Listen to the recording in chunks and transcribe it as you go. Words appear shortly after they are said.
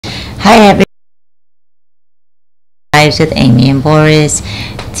Hi everyone, Lives with Aimee and Boris.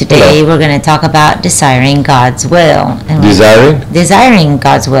 Today Hello. we're going to talk about desiring God's will. And Desiring?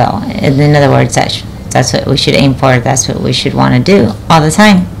 God's will. In other words, that's what we should aim for. That's what we should want to do all the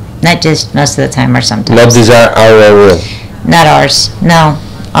time. Not just most of the time or sometimes. Not desire our will. Not ours. No.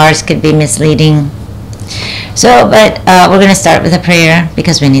 Ours could be misleading. So, but we're going to start with a prayer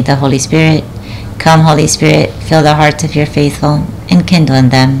because we need the Holy Spirit. Come, Holy Spirit, fill the hearts of your faithful and kindle in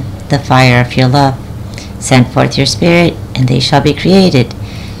them the fire of your love. Send forth your Spirit, and they shall be created,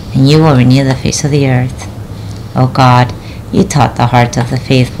 and you will renew the face of the earth. O God, you taught the hearts of the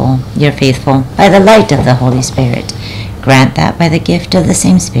faithful, your faithful, by the light of the Holy Spirit. Grant that by the gift of the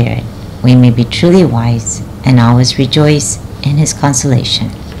same Spirit, we may be truly wise and always rejoice in his consolation.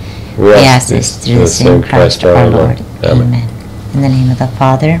 We ask this through the same Christ our Lord. Amen. In the name of the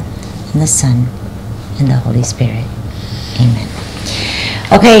Father, and the Son, and the Holy Spirit. Amen.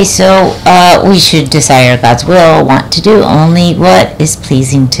 Okay, so we should desire God's will, want to do only what is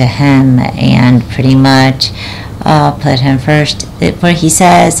pleasing to him, and pretty much put him first. For he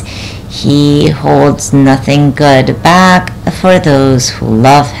says he holds nothing good back for those who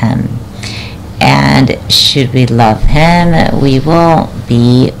love him. And should we love him, we will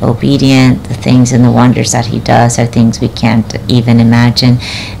be obedient. The things and the wonders that he does are things we can't even imagine.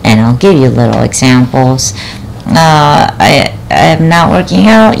 And I'll give you little examples. I am not working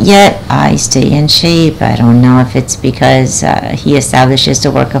out yet. I stay in shape. I don't know if it's because he establishes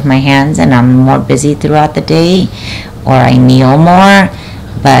the work of my hands and I'm more busy throughout the day, or I kneel more,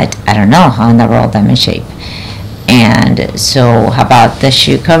 but I don't know how in the world I'm in shape. And so how about the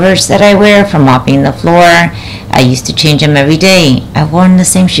shoe covers that I wear for mopping the floor? I used to change them every day. I've worn the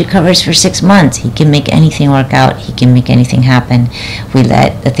same shoe covers for 6 months. He can make anything work out. He can make anything happen. We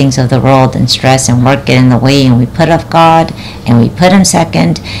let the things of the world and stress and work get in the way, and we put off God, and we put him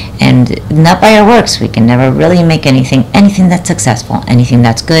second, and not by our works. We can never really make anything that's successful, anything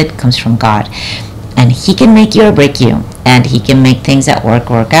that's good comes from God. And he can make you or break you, and he can make things that work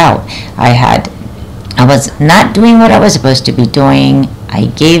out. I was not doing what I was supposed to be doing. I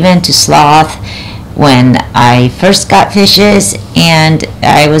gave in to sloth when I first got fishes, and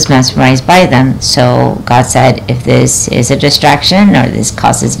I was mesmerized by them. So God said, if this is a distraction or this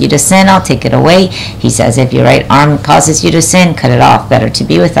causes you to sin, I'll take it away. He says, if your right arm causes you to sin, cut it off. Better to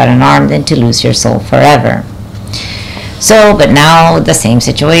be without an arm than to lose your soul forever. So, but now the same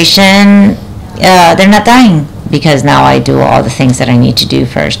situation, they're not dying, because now I do all the things that I need to do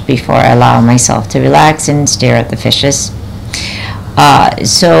first before I allow myself to relax and stare at the fishes.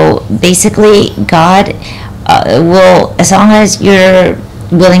 So basically, God will, as long as you're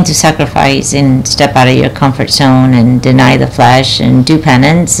willing to sacrifice and step out of your comfort zone and deny the flesh and do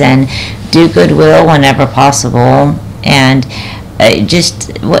penance and do goodwill whenever possible, and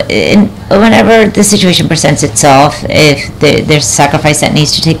whenever the situation presents itself, if there's sacrifice that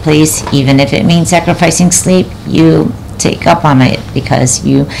needs to take place, even if it means sacrificing sleep, you take up on it because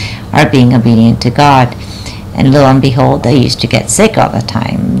you are being obedient to God. And lo and behold, I used to get sick all the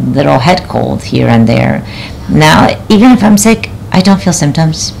time, little head cold here and there. Now, even if I'm sick, I don't feel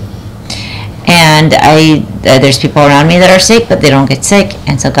symptoms. And there's people around me that are sick, but they don't get sick.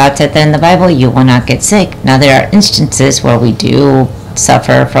 And so God said that in the Bible, you will not get sick. Now, there are instances where we do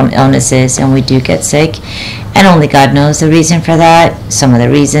suffer from illnesses and we do get sick, and only God knows the reason for that. Some of the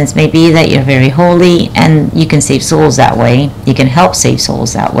reasons may be that you're very holy and you can save souls that way. You can help save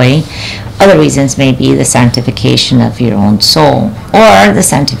souls that way. Other reasons may be the sanctification of your own soul or the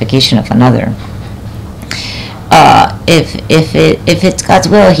sanctification of another. If it's God's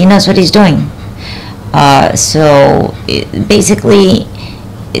will, he knows what he's doing. Basically,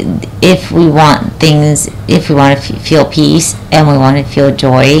 if we want to feel peace and we want to feel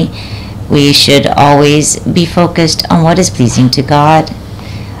joy, we should always be focused on what is pleasing to God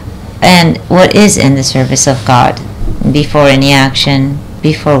and what is in the service of God before any action,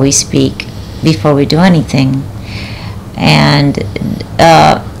 before we speak, before we do anything. And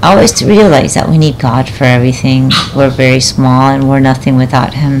always to realize that we need God for everything. We're very small and we're nothing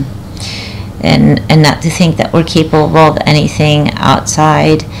without him. And not to think that we're capable of anything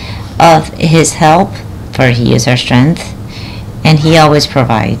outside of his help, for he is our strength, and he always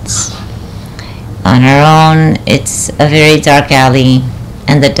provides. On our own, it's a very dark alley,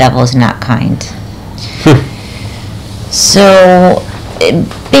 and the devil's not kind. So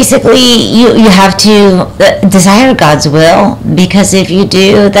basically, you have to desire God's will, because if you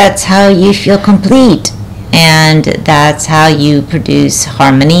do, that's how you feel complete. And that's how you produce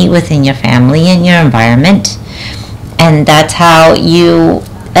harmony within your family and your environment. And that's how you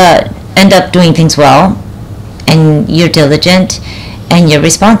end up doing things well, and you're diligent, and you're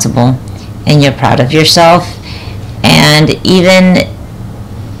responsible, and you're proud of yourself, and even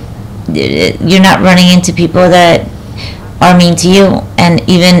you're not running into people that are mean to you. And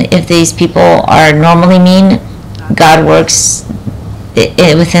even if these people are normally mean, God works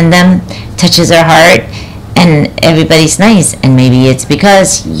within them, touches their heart, and everybody's nice. And maybe it's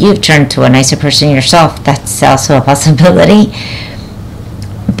because you've turned to a nicer person yourself. That's also a possibility.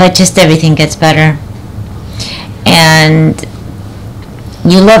 But just everything gets better, and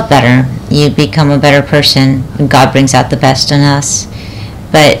you love better. You become a better person. God brings out the best in us.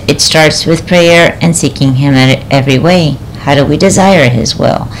 But it starts with prayer and seeking Him in every way. How do we desire His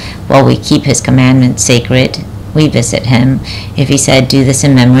will? Well, we keep His commandments sacred. We visit Him. If He said, do this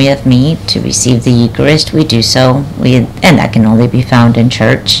in memory of me, to receive the Eucharist, we do so. And that can only be found in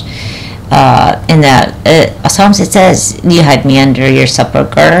church. In the Psalms it says, you had me under your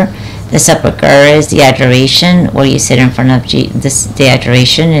sepulchre. The sepulchre is the adoration, where you sit in front of the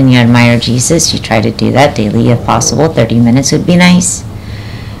adoration and you admire Jesus. You try to do that daily if possible. 30 minutes would be nice.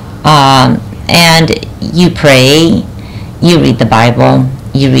 And you pray, you read the Bible,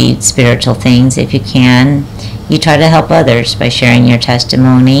 you read spiritual things if you can. You try to help others by sharing your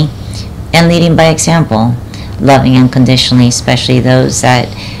testimony and leading by example, loving unconditionally, especially those that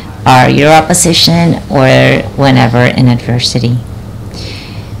are your opposition or whenever in adversity.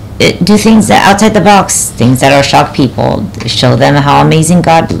 Do things that outside the box, things that will shock people. Show them how amazing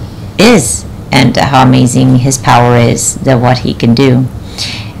God is and how amazing His power is, that what He can do.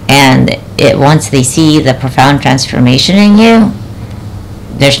 And once they see the profound transformation in you,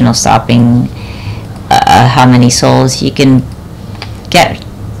 there's no stopping how many souls you can get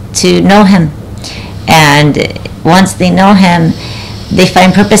to know Him. And once they know Him, they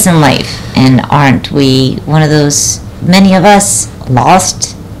find purpose in life. And aren't we one of those, many of us,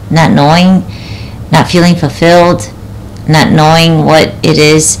 lost, not knowing, not feeling fulfilled, not knowing what it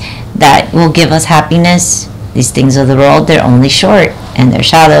is that will give us happiness? These things of the world, they're only short and they're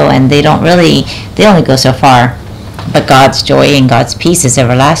shallow, and they only go so far. But God's joy and God's peace is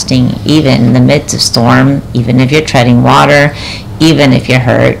everlasting, even in the midst of storm. Even if you're treading water, even if you're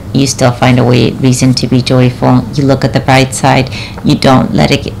hurt, you still find a reason to be joyful. You look at the bright side. You don't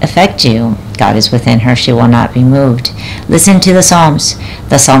let it affect you. God is within her. She will not be moved. Listen to the Psalms.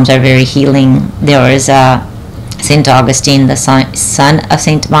 The Psalms are very healing. There is St. Augustine, the son of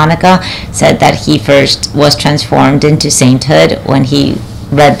St. Monica, said that he first was transformed into sainthood when he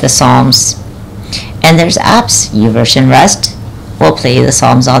read the Psalms. And there's apps. YouVersion Rest will play the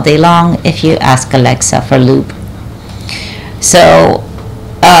Psalms all day long if you ask Alexa for loop. So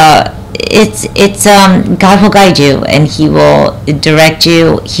it's God will guide you and He will direct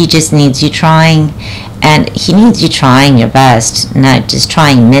you. He just needs you trying, and He needs you trying your best, not just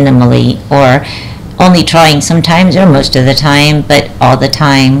trying minimally or only trying sometimes or most of the time, but all the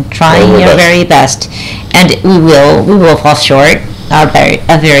time trying your very best. And we will fall short. Our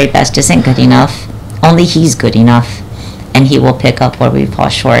very best isn't good enough. Only He's good enough, and He will pick up where we fall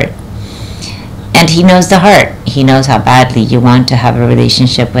short. And He knows the heart. He knows how badly you want to have a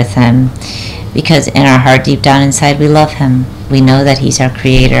relationship with Him, because in our heart, deep down inside, we love Him. We know that He's our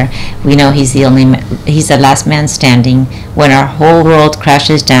Creator. We know He's the last man standing. When our whole world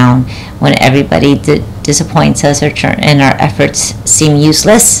crashes down, when everybody disappoints us and our efforts seem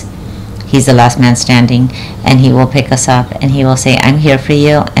useless, He's the last man standing, and He will pick us up, and He will say, I'm here for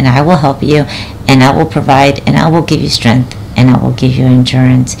you, and I will help you, and I will provide, and I will give you strength, and I will give you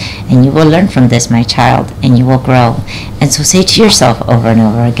endurance, and you will learn from this, my child, and you will grow. And so say to yourself over and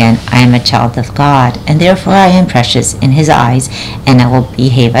over again, I am a child of God, and therefore I am precious in His eyes, and I will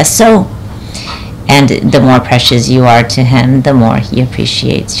behave as so. And the more precious you are to Him, the more He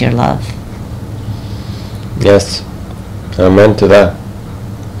appreciates your love. Yes, amen to that.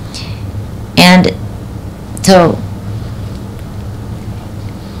 And so,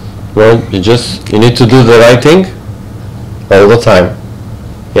 well, you need to do the right thing all the time.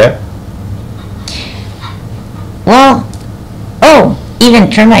 Yeah? Well, even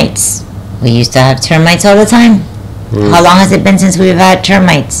termites. We used to have termites all the time. How long has it been since we've had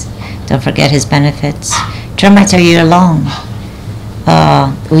termites? Don't forget His benefits. Termites are year-long.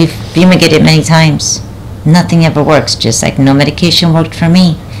 We've fumigated many times. Nothing ever works, just like no medication worked for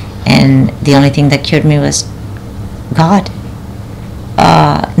me. And the only thing that cured me was God.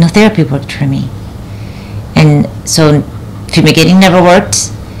 No therapy worked for me. And so fumigating never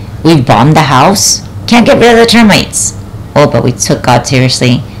worked. We've bombed the house. Can't get rid of the termites. Oh, but we took God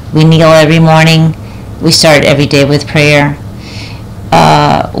seriously. We kneel every morning. We start every day with prayer.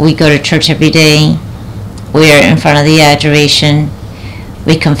 We go to church every day. We're in front of the adoration.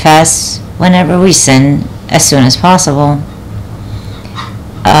 We confess whenever we sin as soon as possible.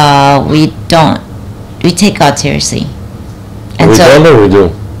 we don't. We take God seriously. And we so don't or we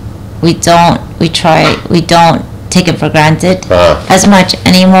do? we don't. We don't take it for granted Ah. as much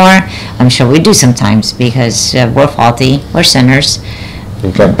anymore. I'm sure we do sometimes because we're faulty. We're sinners.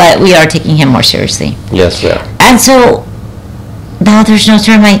 Okay. But we are taking Him more seriously. Yes, we are. And so now there's no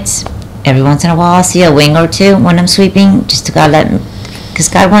termites. Every once in a while I'll see a wing or two when I'm sweeping, just to because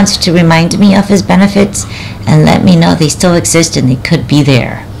God wants to remind me of His benefits and let me know they still exist and they could be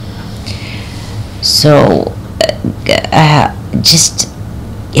there. So just,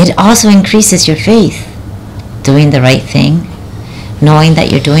 it also increases your faith. Doing the right thing, knowing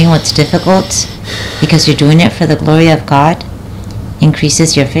that you're doing what's difficult because you're doing it for the glory of God,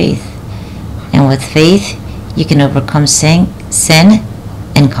 increases your faith. And with faith, you can overcome sin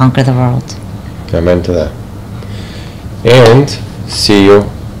and conquer the world. Amen to that. And see you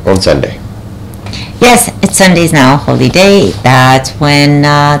on Sunday. Yes, it's Sundays now, Holy Day. That's when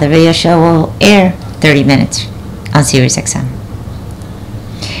the radio show will air, 30 minutes on Sirius XM.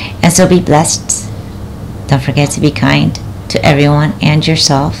 And so be blessed. Don't forget to be kind to everyone and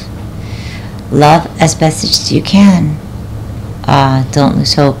yourself. Love as best as you can. Don't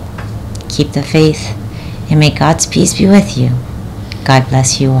lose hope. Keep the faith. And may God's peace be with you. God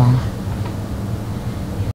bless you all.